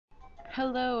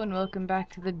Hello and welcome back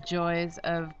to the joys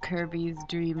of Kirby's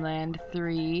Dreamland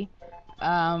 3.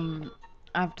 Um,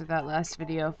 After that last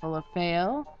video full of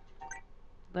fail,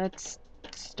 let's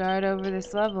start over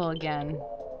this level again.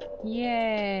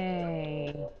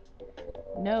 Yay!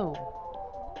 No.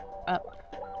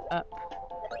 Up.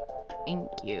 Thank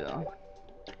you.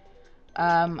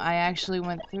 I actually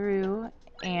went through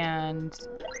and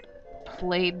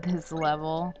played this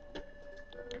level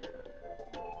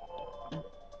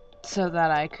so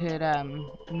that I could,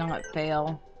 not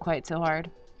fail quite so hard.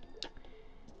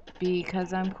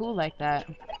 Because I'm cool like that.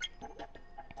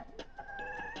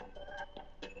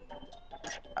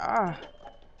 Ah.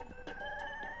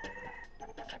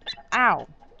 Ow!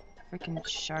 Freaking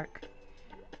shark.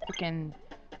 Freaking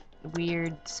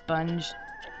weird sponge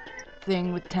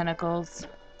thing with tentacles.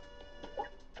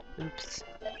 Oops.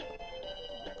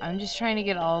 I'm just trying to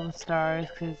get all the stars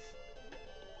because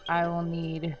I will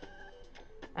need...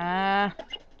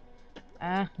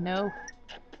 no.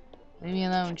 Leave me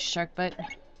alone, shark butt.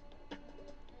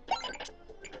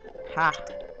 Ha.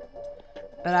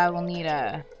 But I will need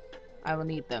them.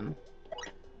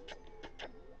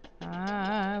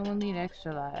 I will need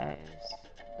extra lives.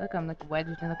 Look, I'm like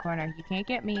wedged in the corner. You can't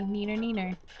get me. Neener,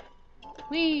 neener.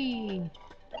 Whee!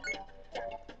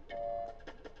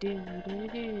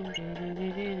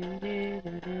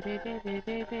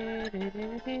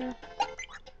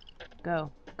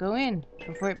 Go. Go in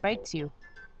before it bites you.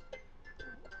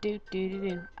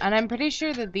 And I'm pretty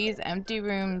sure that these empty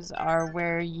rooms are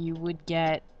where you would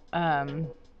get,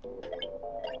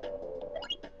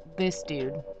 this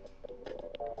dude.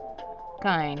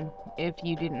 If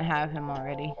you didn't have him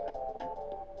already.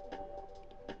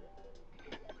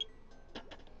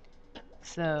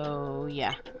 So,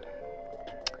 yeah.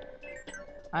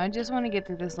 I just want to get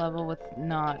through this level with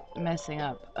not messing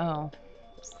up. Oh.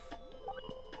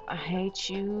 I hate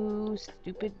you,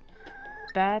 stupid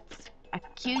bats. I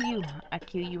kill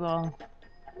you all.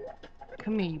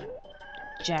 Come here, you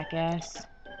jackass.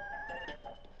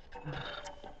 Ugh,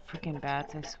 freaking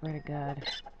bats, I swear to God.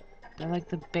 They're like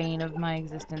the bane of my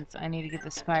existence. I need to get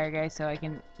this fire guy so I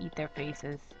can eat their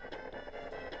faces.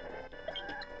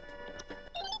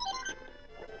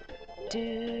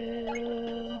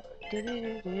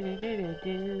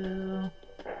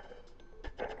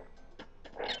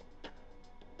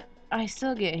 I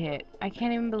still get hit. I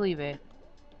can't even believe it.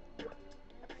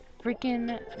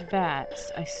 Freaking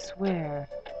bats, I swear.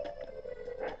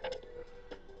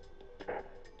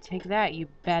 Take that, you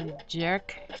bad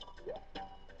jerk.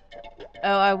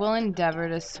 Oh, I will endeavor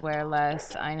to swear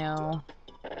less. I know.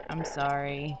 I'm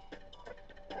sorry.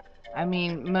 I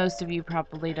mean, most of you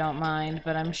probably don't mind,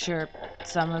 but I'm sure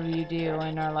some of you do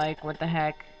and are like, what the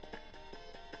heck?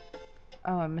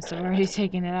 Oh, I must have already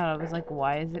taken it out. I was like,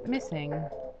 why is it missing?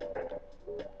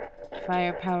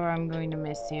 Firepower, I'm going to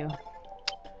miss you.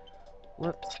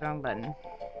 Whoops, wrong button.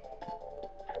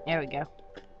 There we go.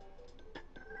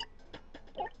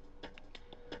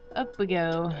 Up we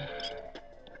go.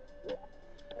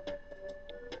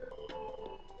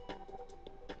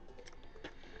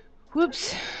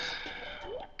 Whoops.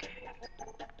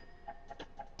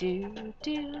 Do.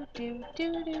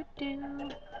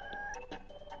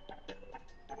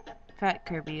 Fat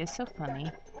Kirby is so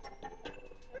funny.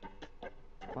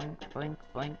 Boink, boink,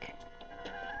 boink.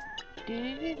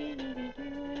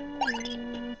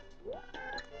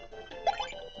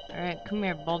 Alright, come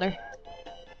here, Boulder.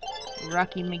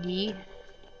 Rocky McGee.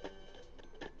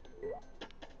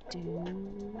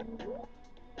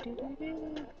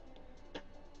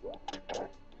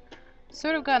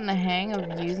 Sort of gotten the hang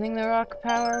of using the rock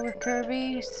power with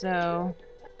Kirby, so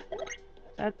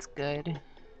that's good.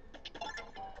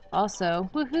 Also,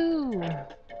 woohoo!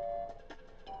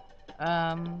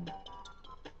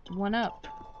 One up.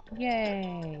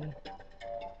 Yay!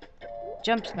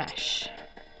 Jump smash.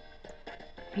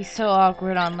 He's so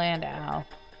awkward on land, ow.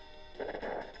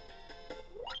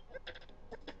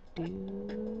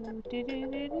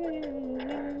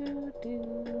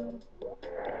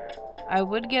 I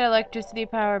would get electricity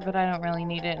power, but I don't really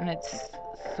need it, and it's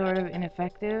sort of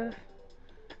ineffective.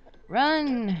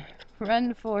 Run!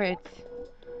 Run for it!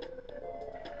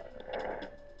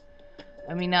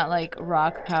 I mean, not like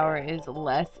rock power is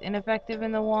less ineffective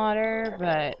in the water,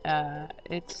 but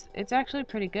it's actually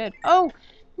pretty good. Oh!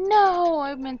 No!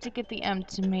 I meant to get the M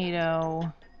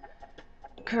tomato.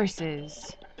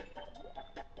 Curses.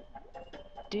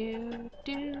 Do.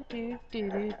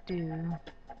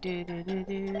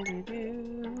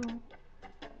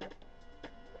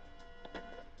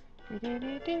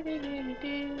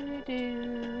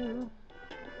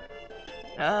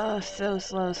 Oh, so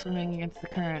slow swimming against the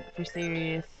current, for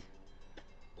serious.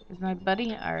 Is my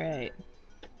buddy? Alright.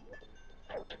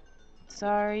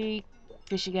 Sorry,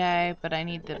 fishy guy, but I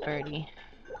need the birdie.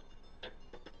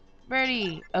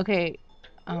 Birdie! Okay.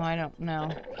 Oh, I don't know.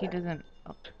 He doesn't...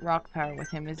 Rock power with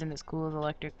him isn't as cool as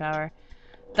electric power.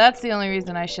 That's the only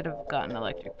reason I should have gotten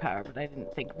electric power, but I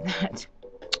didn't think of that.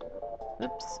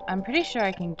 Oops. I'm pretty sure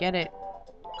I can get it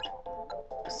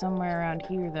somewhere around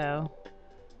here, though.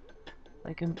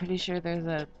 Like, I'm pretty sure there's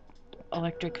a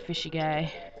electric fishy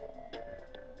guy.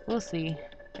 We'll see.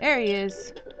 There he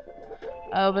is.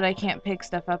 Oh, but I can't pick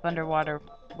stuff up underwater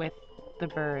with the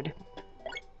bird.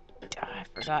 I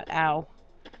forgot. Ow.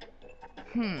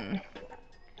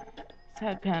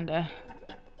 Sad panda.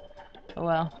 Oh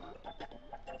well.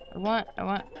 I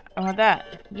want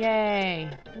that. Yay.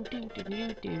 Do do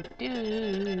do do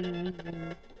do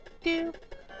do.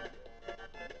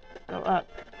 Go up.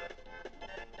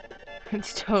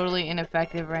 It's totally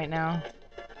ineffective right now.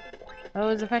 Oh,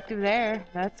 it was effective there.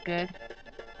 That's good.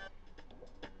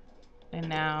 And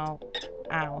now,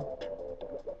 ow.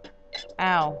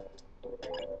 Ow.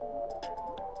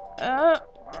 Oh,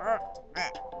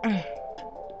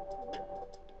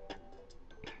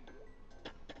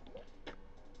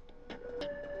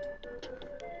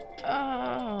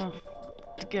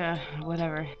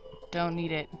 whatever. Don't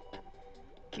need it.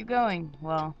 Keep going.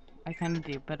 Well, I kind of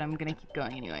do, but I'm gonna keep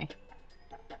going anyway.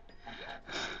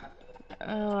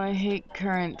 Oh, I hate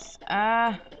currents.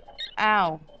 Ah.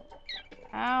 Ow.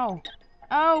 Ow.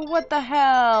 Oh, what the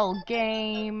hell,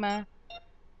 game?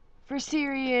 For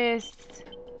serious?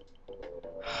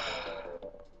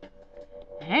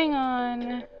 Hang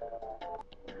on.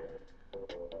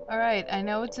 Alright, I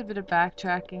know it's a bit of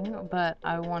backtracking, but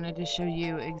I wanted to show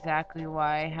you exactly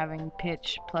why having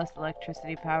pitch plus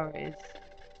electricity power is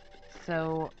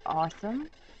so awesome.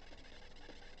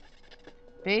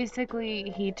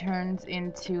 Basically, he turns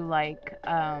into like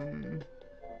a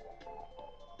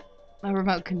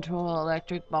remote control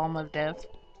electric bomb of death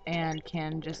and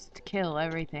can just kill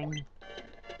everything.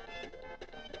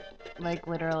 Like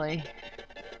literally.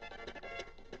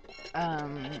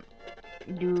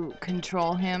 You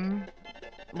control him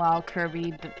while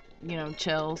Kirby, you know,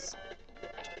 chills.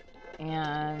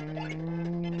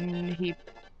 And he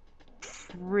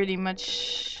pretty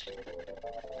much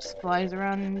just flies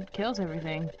around and kills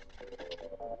everything.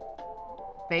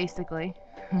 Basically.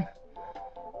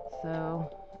 So,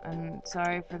 I'm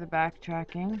sorry for the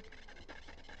backtracking.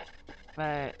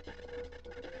 But...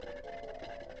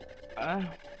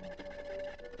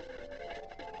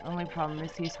 only problem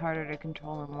is he's harder to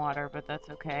control in water, but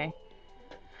that's okay.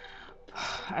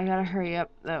 I gotta hurry up,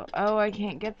 though. Oh, I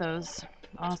can't get those.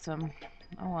 Awesome.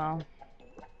 Oh well.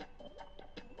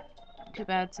 Too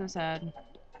bad, so sad.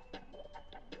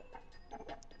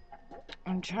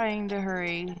 I'm trying to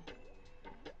hurry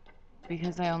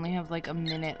because I only have like a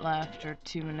minute left or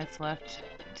 2 minutes left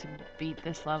to beat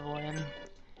this level in.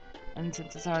 And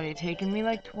since it's already taken me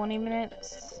like 20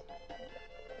 minutes...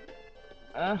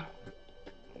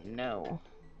 no.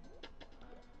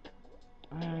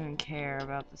 I don't even care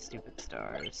about the stupid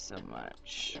stars so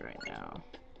much right now.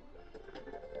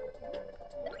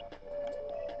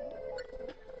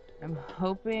 I'm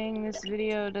hoping this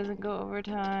video doesn't go over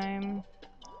time.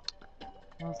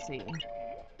 We'll see.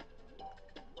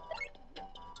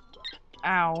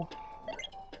 Ow.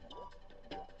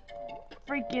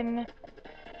 Freaking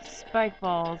spike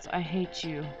balls. I hate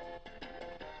you.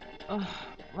 Ugh.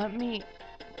 Let me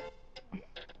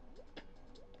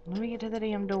get to the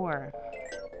damn door.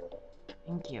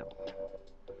 Thank you.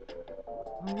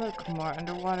 Oh, look, more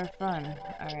underwater fun.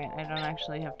 Alright, I don't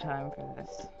actually have time for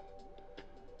this.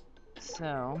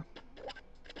 So,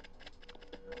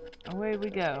 away we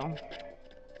go.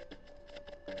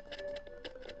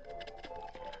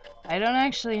 I don't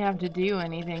actually have to do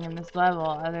anything in this level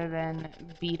other than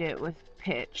beat it with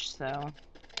pitch, so...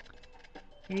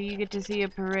 Here you get to see a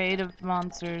parade of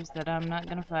monsters that I'm not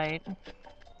gonna fight.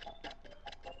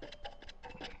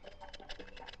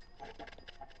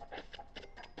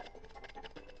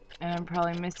 And I'm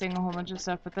probably missing a whole bunch of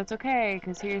stuff, but that's okay,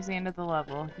 because here's the end of the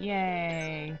level.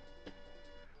 Yay!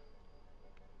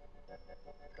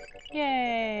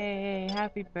 Yay!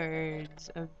 Happy birds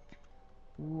of...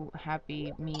 Ooh,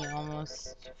 happy me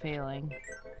almost failing.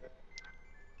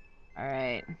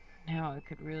 Alright, now I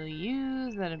could really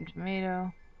use that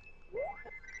tomato.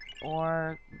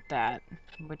 Or that,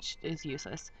 which is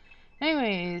useless.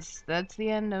 Anyways, that's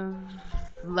the end of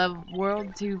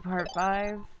World 2 Part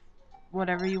 5.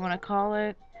 Whatever you want to call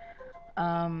it.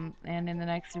 And in the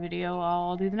next video,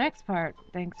 I'll do the next part.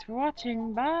 Thanks for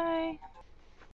watching. Bye!